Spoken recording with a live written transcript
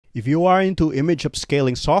If you are into image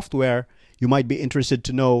upscaling software, you might be interested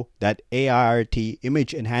to know that AIARTY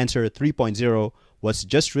Image Enhancer 3.0 was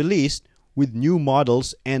just released with new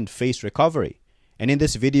models and face recovery. And in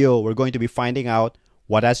this video, we're going to be finding out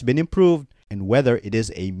what has been improved and whether it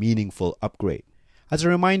is a meaningful upgrade. As a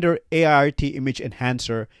reminder, AIARTY Image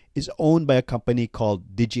Enhancer is owned by a company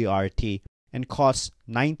called DigiArty and costs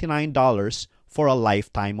 $99 for a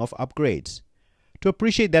lifetime of upgrades. To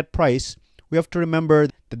appreciate that price, we have to remember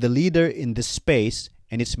that the leader in this space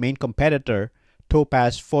and its main competitor,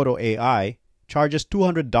 Topaz Photo AI, charges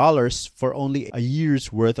 $200 for only a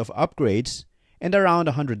year's worth of upgrades and around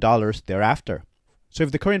 $100 thereafter. So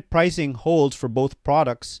if the current pricing holds for both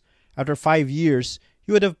products, after 5 years,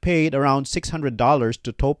 you would have paid around $600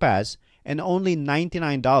 to Topaz and only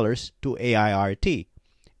 $99 to AIARTY.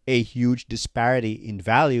 A huge disparity in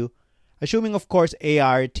value, assuming of course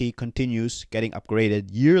AIARTY continues getting upgraded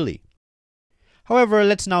yearly. However,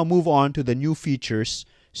 let's now move on to the new features,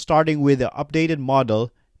 starting with the updated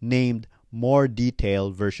model named More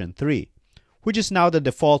Detail version 3, which is now the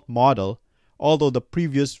default model, although the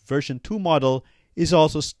previous version 2 model is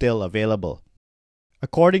also still available.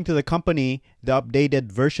 According to the company, the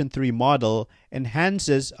updated version 3 model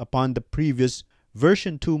enhances upon the previous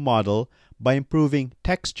version 2 model by improving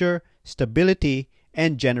texture, stability,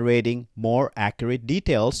 and generating more accurate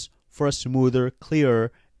details for a smoother,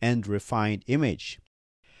 clearer, and refined image.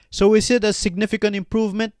 So is it a significant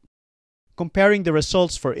improvement? Comparing the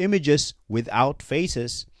results for images without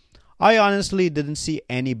faces, I honestly didn't see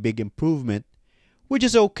any big improvement, which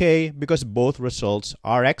is okay because both results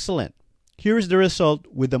are excellent. Here is the result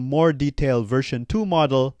with the More Detailed version 2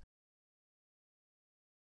 model,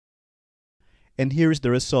 and here is the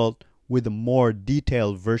result with the More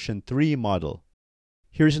Detailed version 3 model.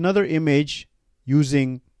 Here's another image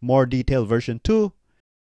using More Detailed version 2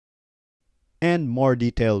 and More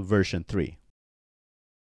Detailed version 3.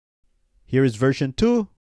 Here is version 2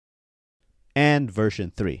 and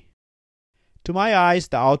version 3. To my eyes,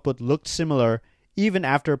 the output looked similar even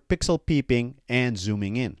after pixel peeping and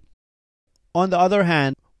zooming in. On the other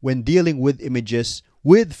hand, when dealing with images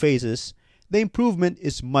with faces, the improvement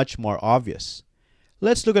is much more obvious.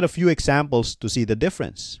 Let's look at a few examples to see the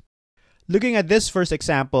difference. Looking at this first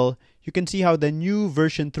example, you can see how the new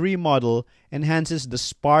version 3 model enhances the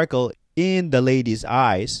sparkle in the lady's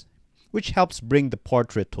eyes, which helps bring the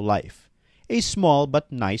portrait to life. A small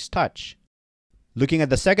but nice touch. Looking at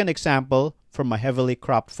the second example from a heavily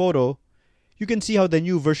cropped photo, you can see how the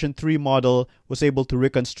new version 3 model was able to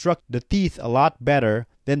reconstruct the teeth a lot better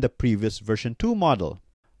than the previous version 2 model.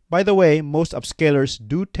 By the way, most upscalers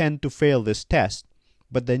do tend to fail this test,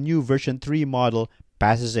 but the new version 3 model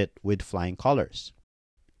passes it with flying colors.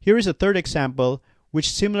 Here is a third example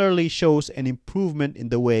which similarly shows an improvement in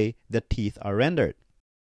the way the teeth are rendered.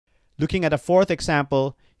 Looking at a fourth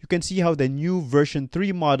example, you can see how the new version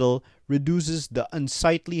 3 model reduces the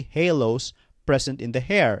unsightly halos present in the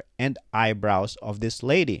hair and eyebrows of this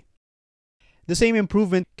lady. The same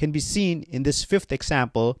improvement can be seen in this fifth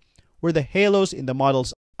example, where the halos in the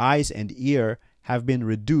model's eyes and ear have been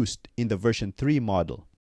reduced in the version 3 model.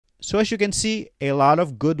 So as you can see, a lot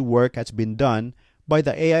of good work has been done by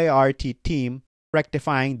the AIARTY team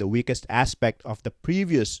rectifying the weakest aspect of the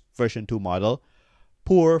previous version 2 model,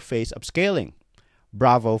 poor face upscaling.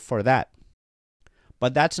 Bravo for that.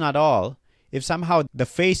 But that's not all. If somehow the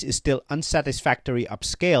face is still unsatisfactorily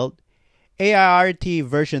upscaled, AIARTY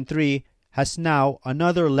version 3 has now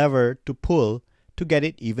another lever to pull to get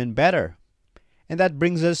it even better. And that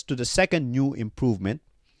brings us to the second new improvement,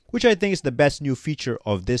 which I think is the best new feature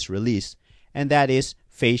of this release, and that is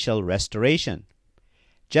facial restoration.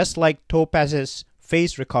 Just like Topaz's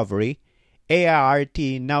face recovery,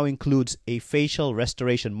 AIARTY now includes a facial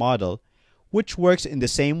restoration model, which works in the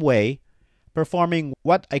same way, performing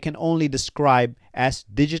what I can only describe as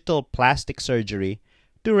digital plastic surgery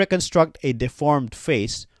to reconstruct a deformed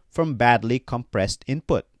face from badly compressed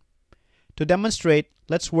input. To demonstrate,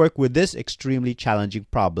 let's work with this extremely challenging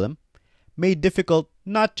problem, made difficult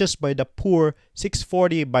not just by the poor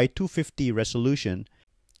 640 by 250 resolution,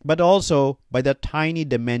 but also by the tiny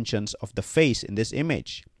dimensions of the face in this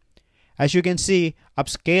image. As you can see,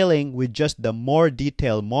 upscaling with just the More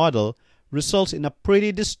Detailed model results in a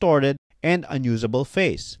pretty distorted and unusable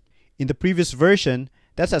face. In the previous version,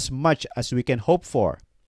 that's as much as we can hope for.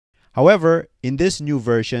 However, in this new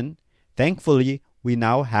version, thankfully, we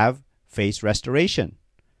now have face restoration.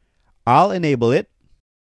 I'll enable it,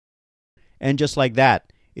 and just like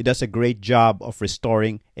that, it does a great job of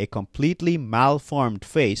restoring a completely malformed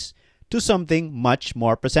face to something much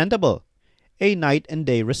more presentable, a night and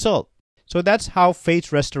day result. So that's how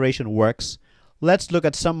face restoration works. let's look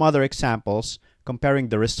at some other examples comparing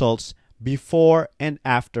the results before and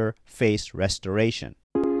after face restoration.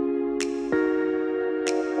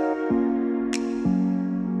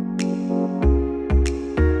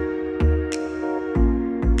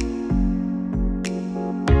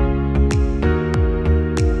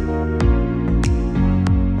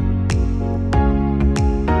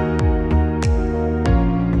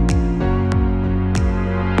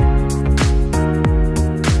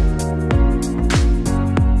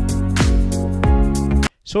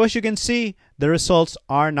 So as you can see, the results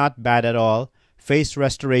are not bad at all. Face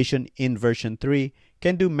restoration in version 3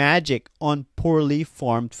 can do magic on poorly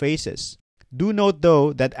formed faces. Do note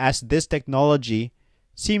though that as this technology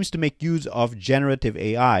seems to make use of generative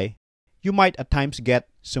AI, you might at times get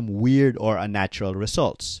some weird or unnatural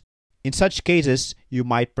results. In such cases, you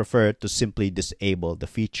might prefer to simply disable the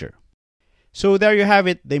feature. So there you have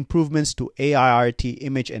it, the improvements to AIRT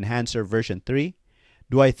Image Enhancer version 3.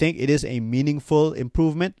 Do I think it is a meaningful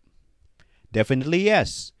improvement? Definitely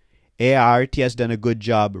yes. AIRT has done a good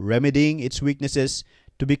job remedying its weaknesses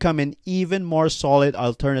to become an even more solid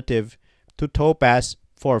alternative to Topaz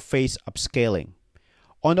for face upscaling.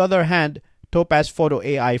 On the other hand, Topaz Photo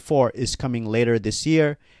AI 4 is coming later this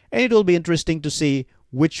year, and it will be interesting to see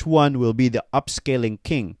which one will be the upscaling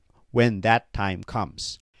king when that time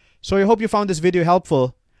comes. So I hope you found this video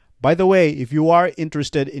helpful. By the way, if you are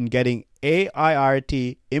interested in getting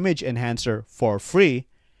AIRT Image Enhancer for free,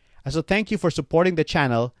 as a thank you for supporting the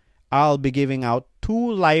channel, I'll be giving out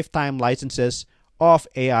 2 lifetime licenses of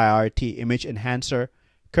AIRT Image Enhancer,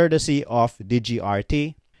 courtesy of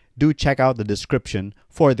DigiRT. Do check out the description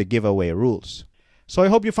for the giveaway rules. So I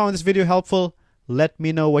hope you found this video helpful. Let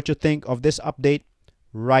me know what you think of this update.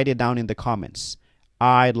 Write it down in the comments.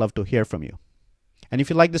 I'd love to hear from you. And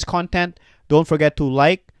if you like this content, don't forget to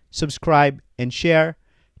like, subscribe, and share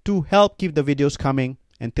to help keep the videos coming.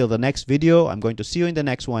 Until the next video, I'm going to see you in the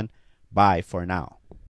next one. Bye for now.